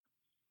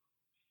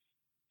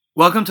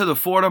Welcome to the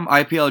Fordham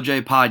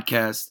IPLJ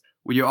podcast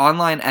with your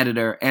online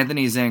editor,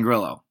 Anthony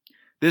Zangrillo.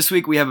 This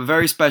week we have a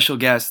very special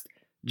guest,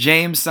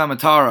 James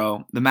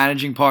Samataro, the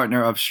managing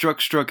partner of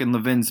Strzok &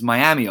 Levin's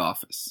Miami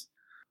office.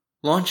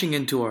 Launching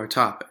into our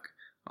topic,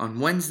 on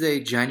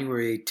Wednesday,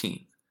 January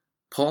 18th,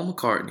 Paul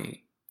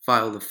McCartney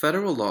filed a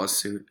federal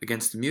lawsuit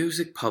against the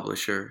music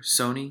publisher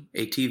Sony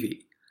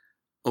ATV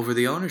over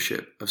the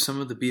ownership of some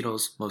of the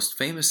Beatles' most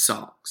famous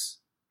songs.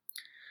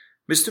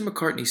 Mr.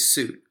 McCartney's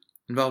suit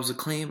involves a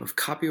claim of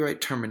copyright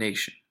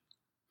termination.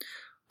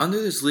 Under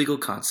this legal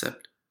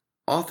concept,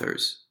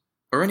 authors,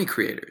 or any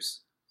creators,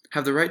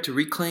 have the right to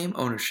reclaim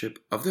ownership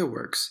of their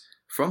works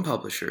from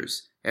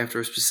publishers after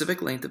a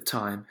specific length of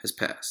time has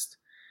passed.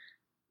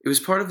 It was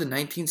part of the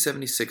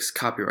 1976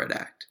 Copyright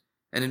Act,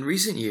 and in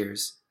recent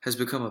years has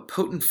become a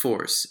potent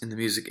force in the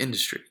music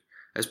industry,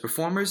 as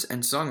performers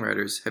and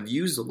songwriters have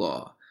used the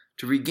law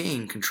to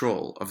regain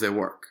control of their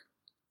work.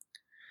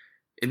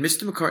 In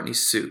Mr.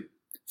 McCartney's suit,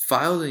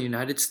 filed in the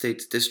United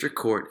States District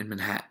Court in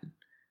Manhattan,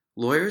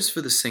 lawyers for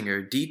the singer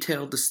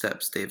detailed the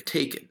steps they have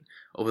taken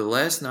over the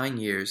last 9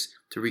 years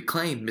to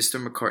reclaim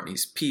Mr.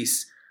 McCartney's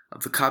piece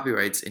of the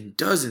copyrights in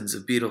dozens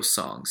of Beatles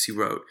songs he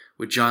wrote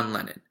with John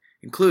Lennon,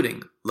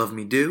 including Love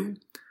Me Do,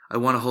 I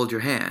Want to Hold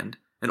Your Hand,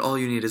 and All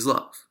You Need Is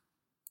Love.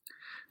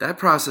 That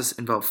process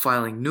involved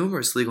filing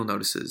numerous legal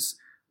notices,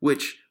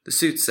 which, the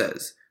suit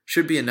says,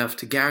 should be enough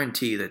to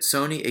guarantee that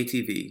Sony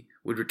ATV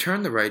would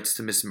return the rights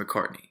to Mr.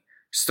 McCartney,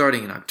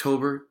 starting in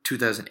October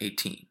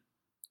 2018.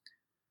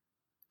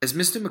 As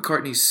Mr.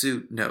 McCartney's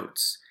suit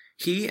notes,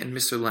 he and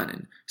Mr.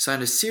 Lennon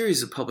signed a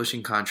series of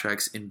publishing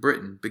contracts in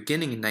Britain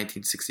beginning in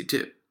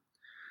 1962.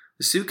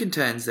 The suit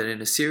contends that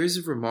in a series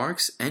of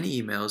remarks and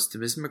emails to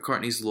Mr.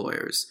 McCartney's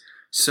lawyers,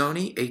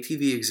 Sony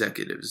ATV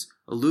executives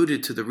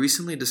alluded to the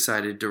recently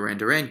decided Duran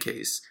Duran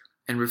case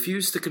and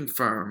refused to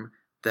confirm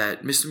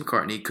that Mr.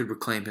 McCartney could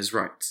reclaim his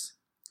rights.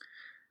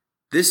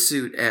 This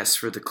suit asks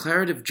for a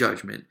declarative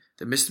judgment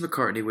that Mr.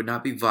 McCartney would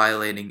not be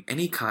violating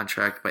any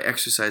contract by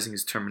exercising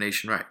his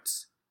termination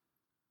rights.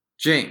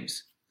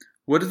 James,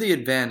 what are the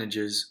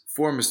advantages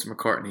for Mr.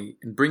 McCartney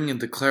in bringing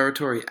a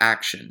declaratory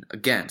action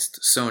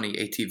against Sony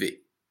ATV?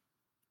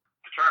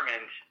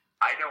 Determined,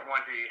 I don't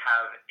want to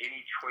have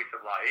any choice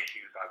of law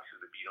issues.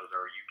 Obviously, the Beatles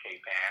are a UK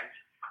band,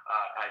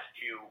 as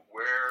to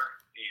where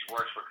these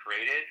works were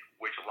created,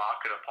 which law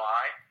could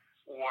apply,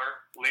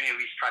 or let me at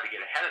least try to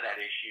get ahead of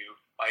that issue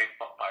by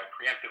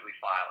preemptively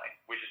filing,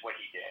 which is what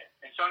he did.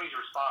 And Sony's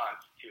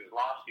response to his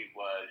lawsuit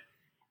was,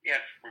 yes,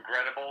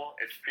 regrettable,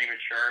 it's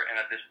premature, and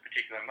at this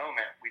particular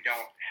moment, we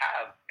don't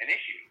have an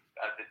issue.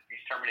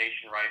 These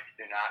termination rights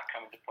did not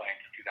come into play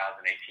until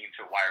 2018,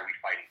 so why are we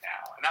fighting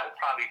now? And that will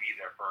probably be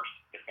their first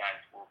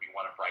defense, will be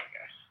one of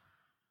rightness.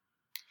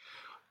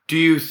 Do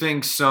you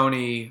think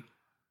Sony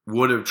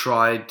would have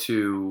tried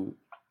to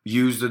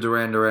use the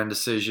Duran Duran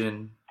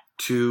decision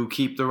to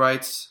keep the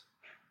rights?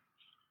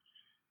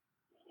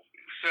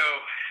 So,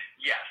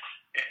 yes.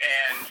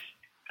 And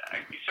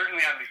certainly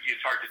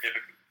it's hard to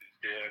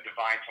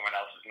define someone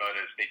else's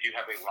motives. They do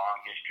have a long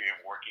history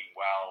of working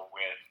well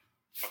with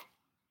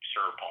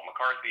Sir Paul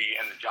McCartney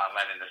and the John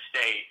Lennon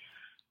estate.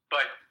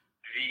 But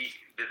the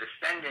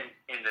defendant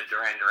in the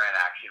Duran Duran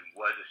action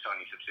was a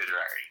Sony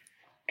subsidiary.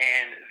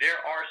 And there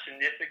are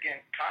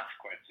significant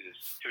consequences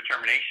to a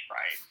termination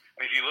right.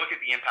 I mean, if you look at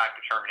the impact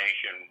of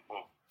termination,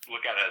 we'll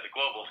look at it as a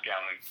global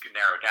scale and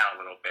narrow it down a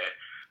little bit.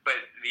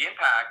 But the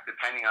impact,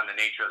 depending on the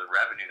nature of the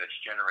revenue that's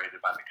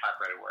generated by the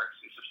copyrighted works,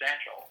 is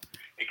substantial.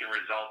 It can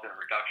result in a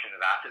reduction of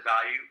asset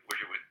value,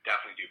 which it would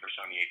definitely do for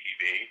Sony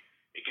ATV.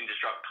 It can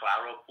disrupt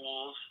collateral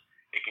pools.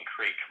 It can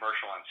create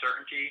commercial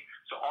uncertainty.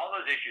 So all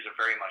those issues are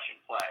very much in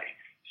play.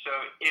 So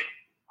if,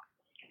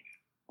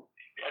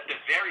 at the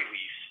very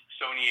least,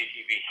 Sony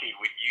ATV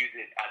would use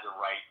it as a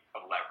right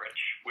of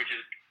leverage, which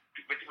is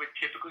what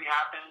typically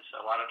happens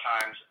a lot of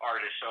times.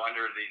 Artists, so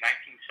under the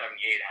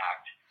 1978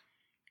 Act,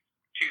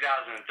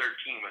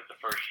 2013 was the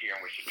first year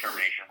in which the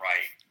termination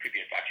right could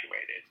be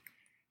effectuated.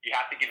 You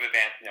have to give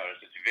advance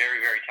notice. It's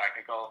very, very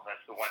technical.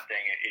 That's the one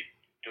thing.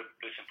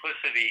 The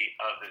simplicity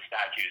of the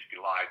statute is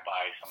belied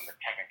by some of the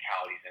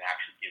technicalities in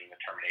actually giving the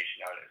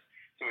termination notice.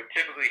 So what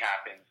typically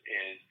happens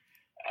is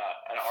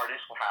an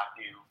artist will have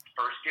to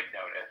first give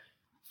notice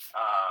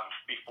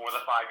before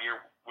the 5-year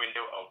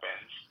window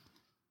opens.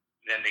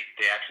 Then they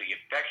actually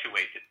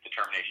effectuate the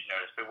termination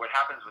notice. But what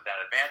happens with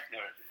that advance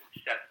notice is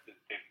it sets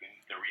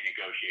the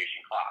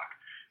renegotiation clock.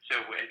 So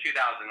in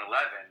 2011,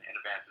 in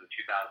advance of the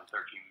 2013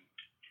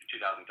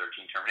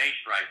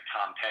 termination rights,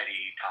 Tom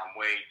Petty, Tom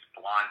Waits,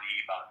 Blondie,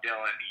 Bob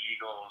Dylan, the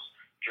Eagles,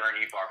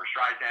 Journey, Barbra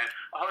Streisand,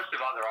 a host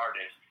of other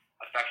artists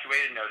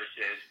effectuated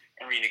notices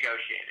and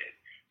renegotiated.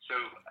 So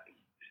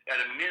at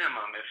a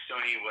minimum, if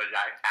Sony was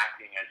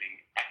acting as an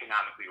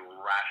economically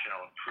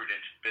rational and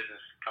prudent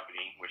business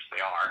company, which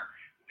they are,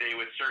 they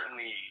would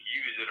certainly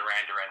use the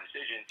Duran Duran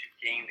decision to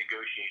gain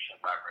negotiation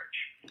leverage.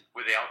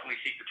 Would they ultimately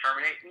seek to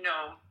terminate?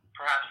 No,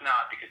 perhaps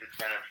not, because it's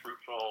been a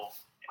fruitful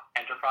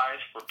enterprise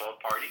for both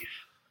parties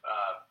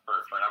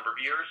for a number of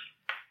years.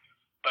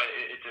 But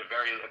at the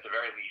very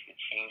least, it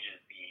changes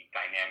the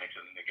dynamic points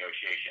of the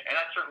negotiation. And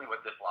that's certainly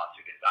what this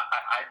lawsuit is.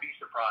 I'd be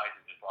surprised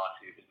if this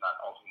lawsuit is not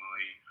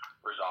ultimately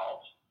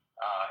resolved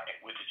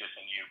with just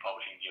a new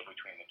publishing deal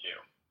between the two,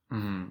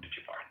 the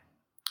two parties.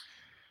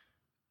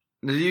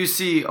 Do you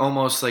see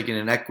almost like an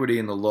inequity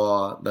in the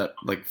law that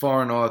like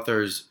foreign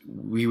authors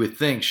we would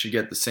think should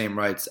get the same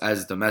rights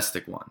as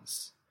domestic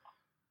ones?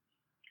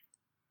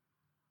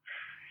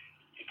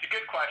 It's a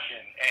good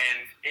question, and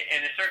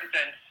in a certain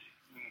sense,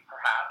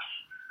 perhaps,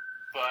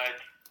 but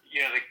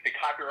the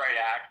Copyright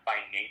Act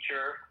by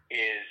nature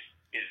is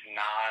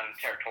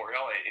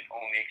non-territorial. It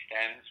only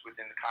extends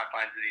within the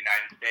confines of the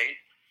United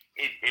States.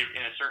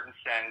 In a certain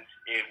sense,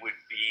 it would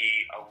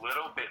be a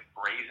little bit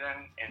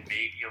brazen and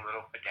maybe a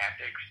little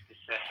pedantic to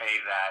say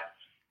that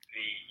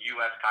the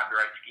U.S.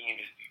 copyright scheme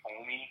is the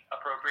only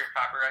appropriate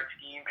copyright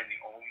scheme and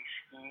the only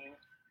scheme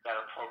that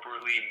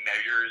appropriately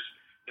measures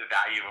the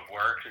value of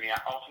works. I mean,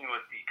 ultimately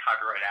what the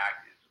Copyright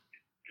Act is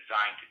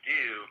designed to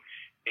do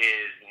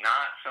is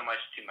not so much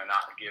to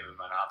give a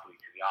monopoly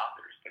to the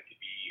authors, but to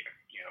be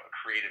a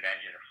creative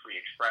engine of free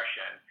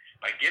expression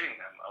by giving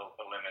them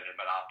a limited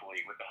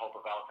monopoly with the hope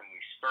of ultimately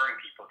spurring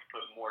people to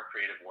put more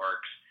creative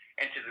works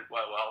into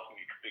what will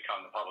ultimately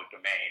become the public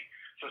domain.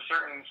 So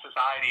certain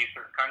societies,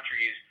 certain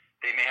countries,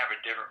 they may have a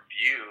different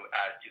view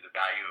as to the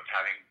value of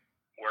having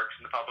works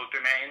in the public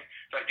domain.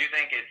 So I do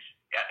think it's,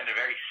 at a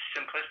very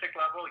simplistic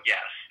level,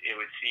 yes, it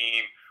would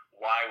seem,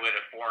 why would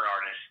a foreign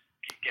artist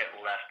get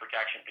less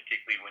protection,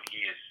 particularly when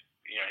his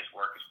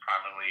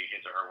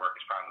or her work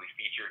is primarily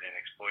featured and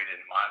exploited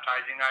and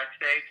monetized in the United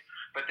States.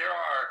 But there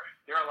are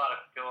a lot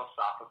of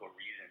philosophical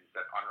reasons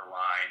that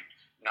underline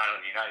not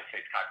only the United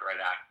States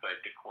Copyright Act, but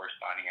the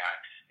corresponding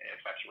acts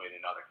effectuated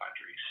in other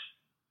countries.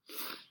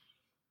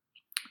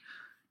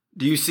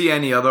 Do you see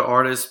any other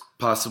artists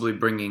possibly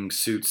bringing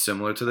suits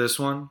similar to this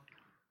one?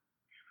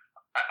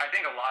 I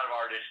think a lot of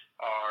artists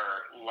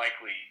are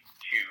likely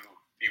to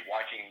be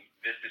watching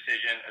this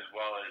decision as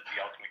well as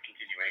the ultimate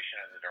continuation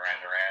of the Duran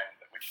Duran,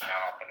 which is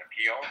now up on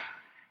appeal.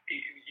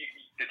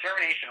 The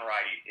termination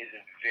right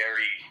isn't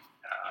very,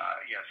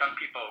 some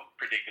people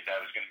predicted that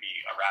it was going to be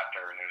a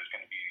raptor and it was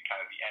going to be kind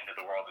of the end of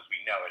the world as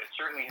we know it. It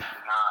certainly is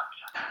not.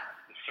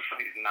 It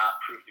certainly is not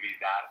proved to be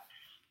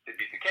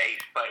the case.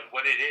 But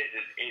what it is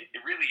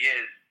it really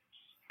is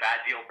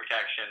bad deal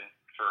protection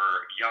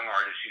for young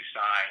artists who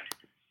signed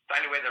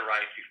away their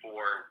rights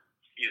before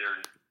either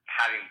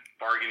having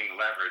bargaining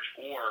leverage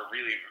or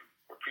really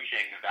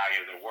appreciating the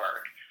value of their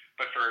work.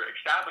 But for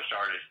established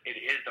artists, it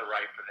is the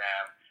right for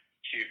them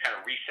to kind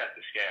of reset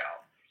the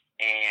scale.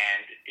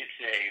 And it's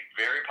a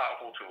very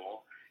powerful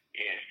tool.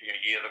 If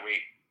you either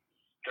wait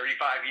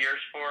 35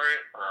 years for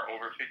it or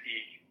over 56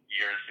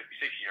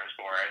 years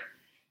for it.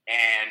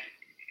 And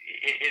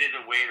it is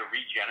a way to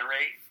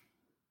regenerate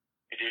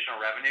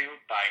additional revenue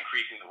by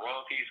increasing the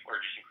royalties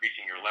or just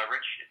increasing your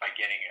leverage by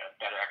getting a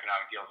better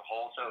economic deal as a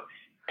whole. So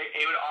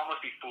it would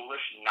almost be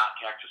foolish not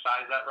to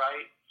exercise that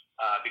right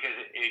because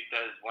it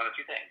does one of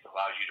two things. It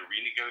allows you to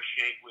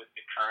renegotiate with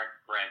the current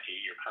grantee,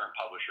 your current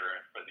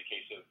publisher, for the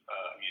case of a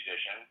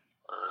musician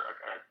or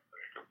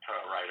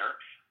a writer,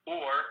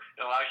 or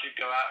it allows you to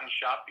go out and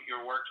shop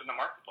your works in the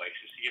marketplace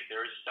to see if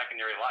there is a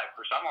secondary life.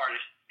 For some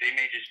artists, they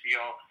may just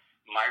feel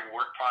my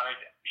work product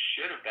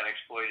should have been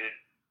exploited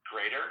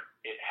greater.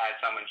 It had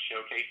someone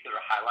showcased it or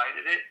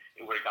highlighted it.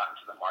 It would have gotten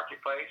to the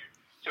marketplace.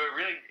 So it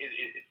really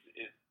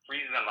it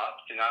frees them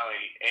up to not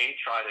only A,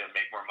 try to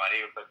make more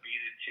money, but B,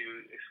 to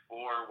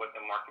explore what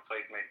the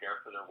marketplace may bear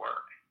for their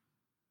work.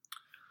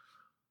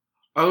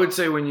 I would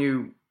say when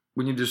you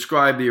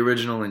describe the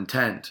original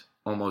intent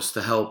almost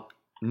to help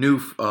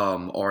new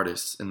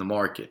artists in the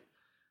market,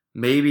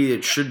 maybe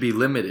it should be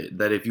limited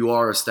that if you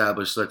are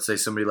established, let's say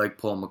somebody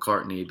like Paul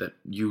McCartney, that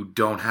you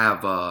don't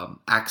have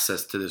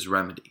access to this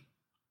remedy.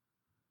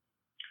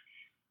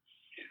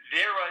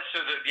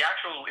 The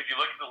actual, if you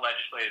look at the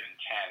legislative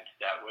intent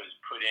that was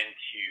put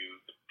into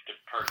the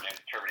pertinent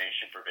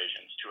termination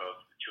provisions,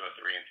 203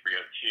 and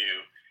 302,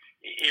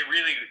 it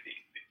really,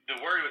 the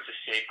word was a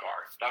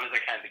safeguard. That was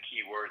kind of the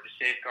key word, the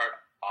safeguard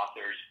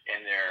authors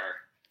and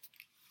their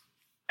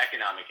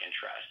economic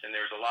interest. And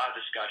there was a lot of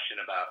discussion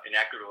about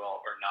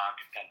inequitable or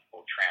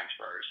non-compensable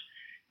transfers.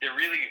 There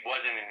really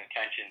wasn't an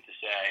intention to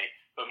say,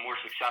 but more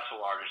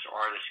successful artists or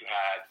artists who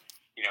had,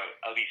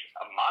 at least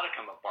a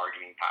modicum of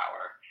bargaining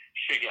power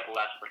should get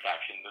less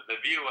protection.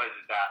 The view was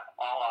that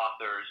all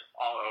authors,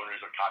 all owners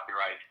of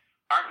copyrights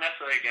aren't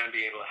necessarily going to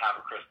be able to have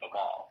a crystal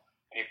ball.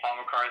 I mean, Paul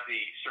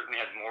McCartney certainly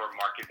has more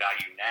market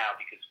value now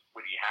because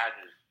what he has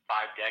is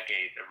 5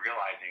 decades of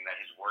realizing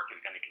that his work is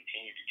going to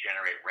continue to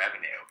generate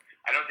revenue.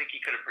 I don't think he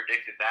could have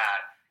predicted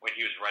that when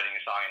he was writing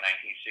a song in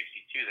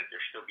 1962 that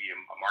there'd still be a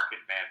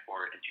market demand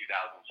for it in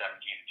 2017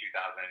 and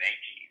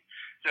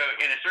 2018. So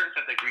in a certain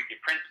sense, I agree with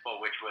the principle,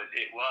 which was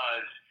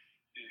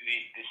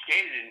the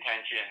stated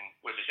intention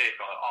was to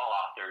safeguard all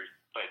authors,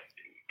 but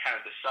kind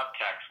of the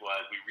subtext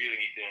was we really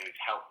need to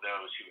help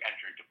those who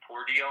enter into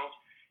poor deals.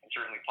 And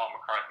certainly Paul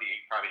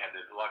McCartney probably had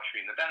the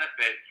luxury and the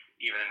benefit,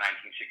 even in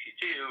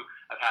 1962,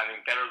 of having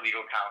better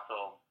legal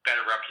counsel,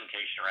 better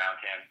representation around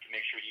him to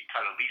make sure he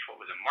cut at least what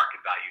was a market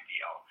value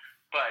deal.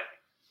 But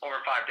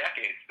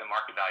decades, the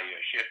market value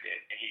has shifted,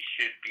 and he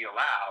should be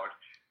allowed,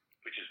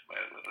 which is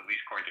at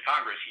least according to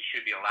Congress, he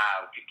should be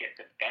allowed to get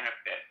the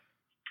benefit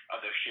of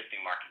those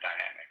shifting market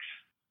dynamics.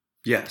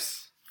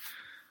 Yes.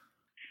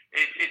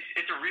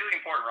 It's a really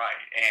important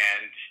right,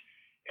 and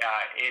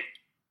it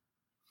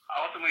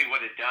ultimately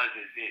what it does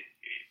is it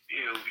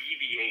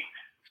alleviates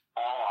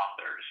all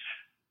authors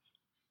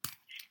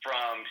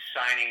from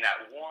signing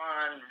that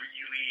one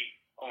really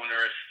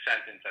onerous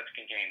sentence that's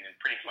contained in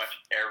pretty much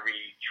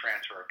every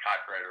transfer of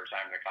copyright or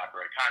assignment of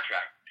copyright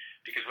contract.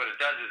 Because what it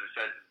does is it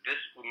says this.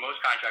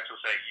 Most contracts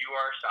will say you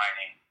are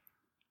signing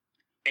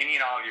any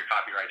and all of your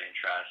copyright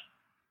interest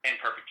in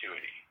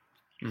perpetuity.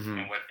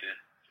 Mm-hmm. And what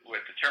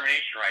the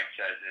termination right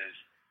says is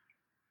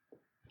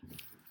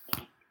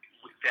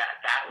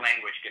that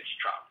language gets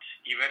trumped.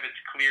 Even if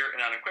it's clear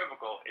and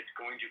unequivocal, it's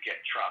going to get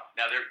trumped.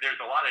 Now,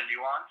 there's a lot of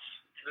nuance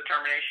to the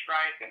termination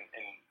right, and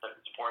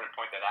it's important to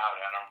point that out.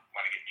 I don't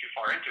want to get too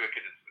far into it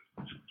because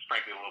it's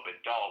frankly a little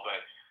bit dull,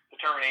 but the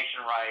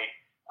termination right,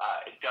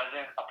 it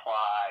doesn't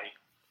apply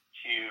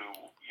to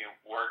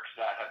works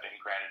that have been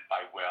granted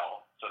by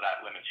will, so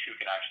that limits who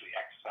can actually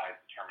exercise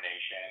the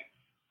termination.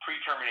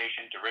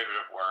 Pre-termination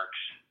derivative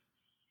works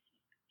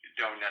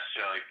don't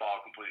necessarily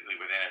fall completely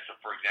within it. So,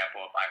 for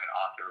example, if I'm an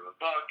author of a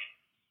book,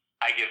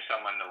 I give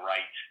someone the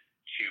right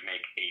to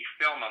make a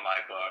film on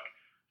my book.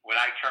 When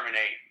I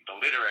terminate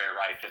the literary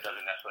rights, it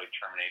doesn't necessarily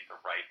terminate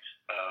the rights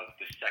of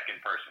the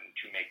second person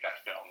to make that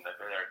film. That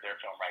their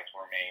film rights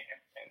were made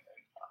and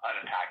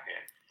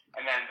unimpacted.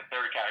 And then the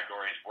third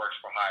category is works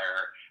for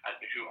hire, as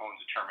to who owns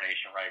the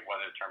termination right,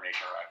 whether the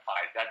termination right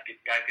applies. That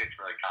gets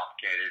really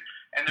complicated.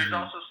 And there's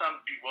also some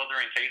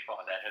bewildering case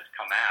law that has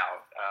come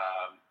out.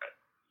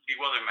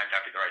 Bewildering might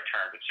not be the right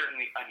term, but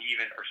certainly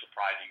uneven or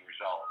surprising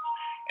results.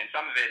 And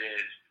some of it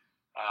is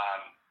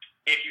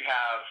if you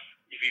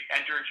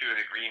enter into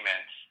an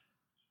agreement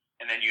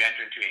and then you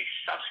enter into a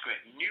subsequent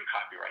new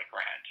copyright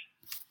grant,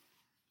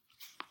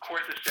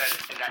 courts have said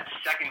in that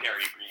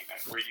secondary agreement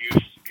where you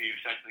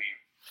essentially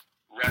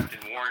repped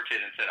and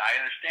warranted and said, I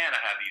understand I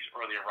have these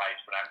earlier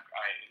rights, but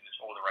in this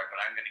older right, but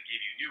I'm going to give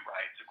you new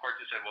rights. The courts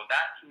have said, well,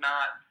 that's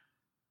not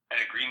an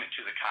agreement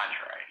to the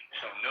contrary.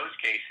 So in those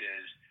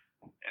cases,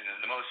 and then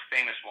the most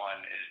famous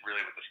one is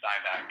really with the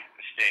Steinbeck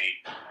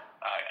estate.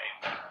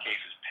 In the case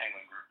was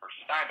Penguin Group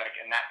versus Steinbeck.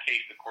 In that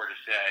case, the court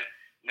has said,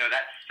 no,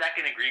 that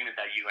second agreement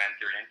that you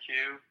entered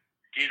into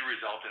did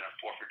result in a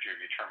forfeiture of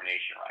your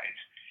termination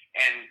rights.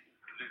 And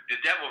the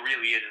devil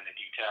really is in the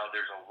detail.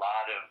 There's a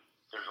lot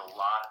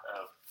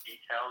of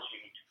details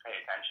you need to pay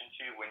attention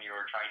to when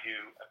you're trying to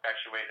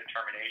effectuate a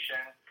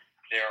termination.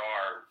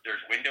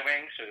 There's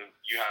windowing, so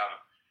you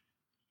have,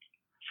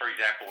 for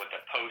example, with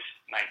the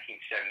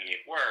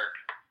post-1978 work,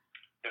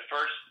 the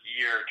first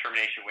year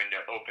termination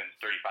window opens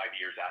 35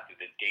 years after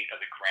the date of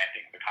the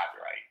granting of the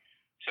copyright.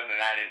 So in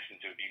that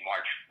instance, it would be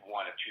March 1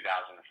 of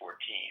 2014.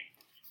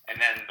 And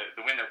then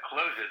the window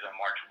closes on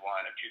March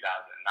 1 of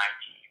 2019.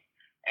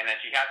 And then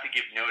you have to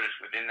give notice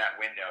within that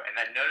window. And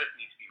that notice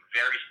needs to be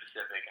very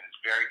specific and it's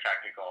very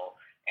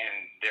technical.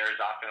 And there's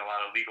often a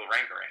lot of legal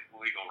wrangling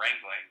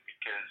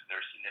because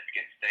there's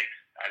significant stakes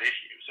at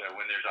issue. So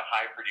when there's a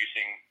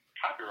high-producing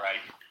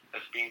copyright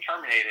that's being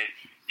terminated,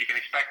 you can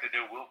expect that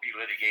there will be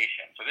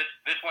litigation. So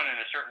this one, in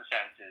a certain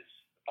sense, is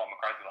the Paul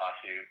McCarthy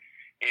lawsuit,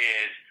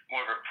 is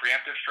more of a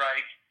preemptive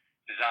strike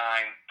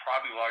designed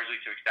probably largely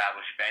to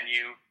establish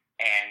venue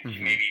and to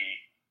maybe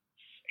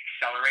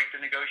accelerate the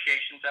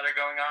negotiations that are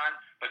going on.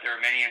 But there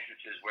are many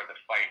instances where the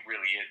fight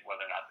really is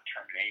whether or not the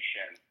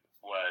termination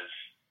was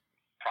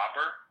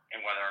proper and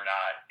whether or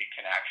not it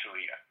can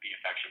actually be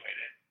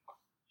effectuated.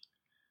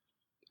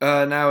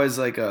 Now, as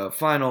like a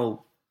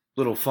final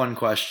little fun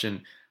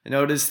question, I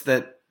noticed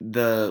that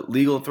the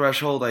legal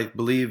threshold, I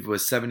believe,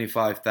 was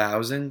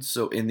 $75,000.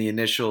 So in the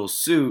initial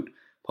suit,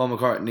 Paul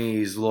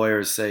McCartney's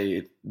lawyers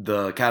say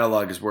the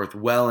catalog is worth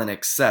well in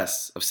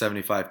excess of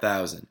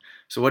 $75,000.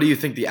 So what do you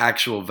think the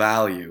actual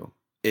value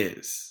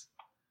is?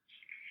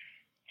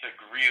 It's a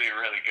really,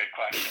 really good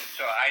question.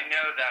 So I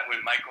know that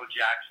when Michael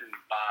Jackson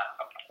bought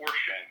a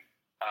portion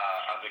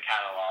of the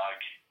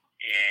catalog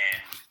in,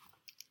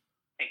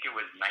 I think it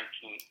was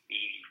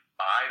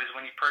 1985 is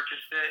when he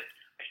purchased it.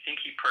 I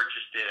think he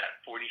purchased it at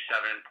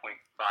 $47.5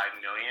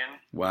 million.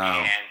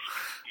 Wow. And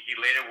he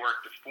later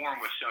worked to form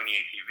with Sony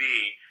ATV.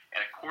 And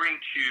according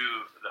to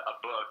a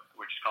book,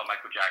 which is called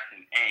Michael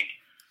Jackson, Inc.,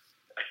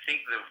 I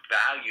think the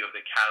value of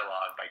the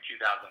catalog by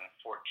 2014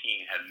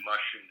 had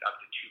mushroomed up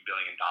to $2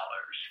 billion.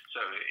 So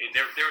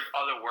there was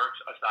other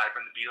works aside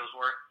from the Beatles'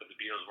 work, but the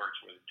Beatles'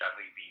 works were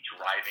definitely the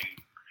driving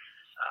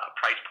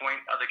price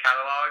point of the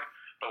catalog.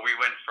 But we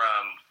went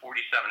from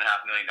 $47.5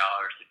 million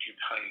to $2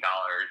 billion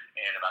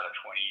in about a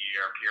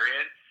 20-year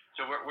period.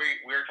 So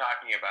we're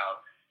talking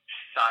about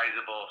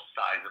sizable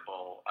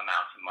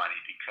amounts of money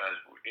because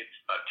it's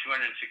about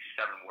 267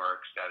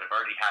 works that have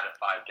already had a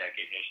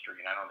 5-decade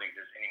history, and I don't think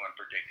there's anyone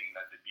predicting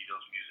that the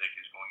Beatles' music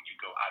is going to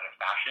go out of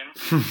fashion.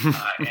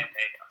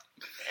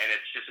 And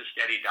it's just a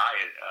steady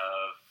diet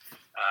of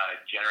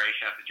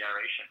generation after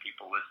generation,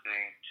 people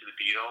listening to the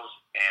Beatles,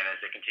 and as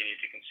they continue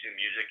to consume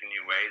music in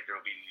new ways, there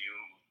will be new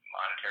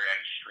monetary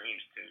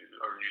streams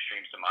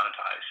to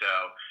monetize. So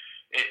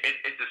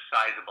it's a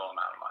sizable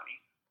amount of money.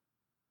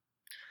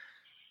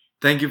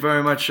 Thank you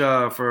very much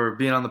for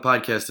being on the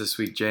podcast this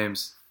week,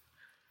 James.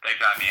 Thanks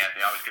for having me,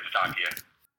 Anthony. Always good to talk to you.